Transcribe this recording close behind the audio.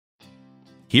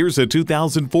Here's a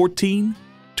 2014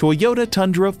 Toyota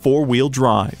Tundra 4-wheel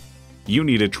drive. You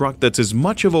need a truck that's as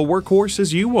much of a workhorse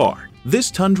as you are. This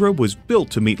Tundra was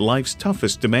built to meet life's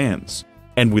toughest demands.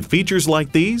 And with features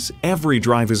like these, every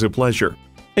drive is a pleasure.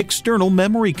 External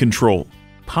memory control,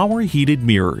 power heated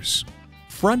mirrors,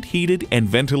 front heated and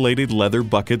ventilated leather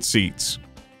bucket seats,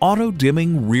 auto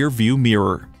dimming rear view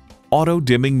mirror, auto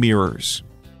dimming mirrors,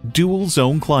 dual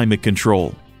zone climate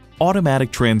control,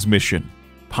 automatic transmission,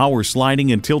 power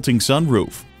sliding and tilting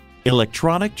sunroof,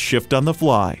 electronic shift on the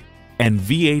fly, and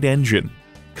V8 engine.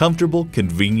 Comfortable,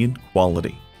 convenient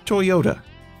quality. Toyota.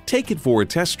 Take it for a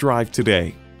test drive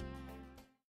today.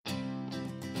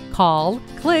 Call,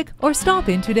 click, or stop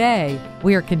in today.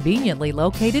 We are conveniently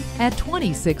located at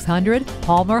 2600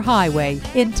 Palmer Highway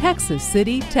in Texas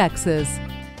City, Texas.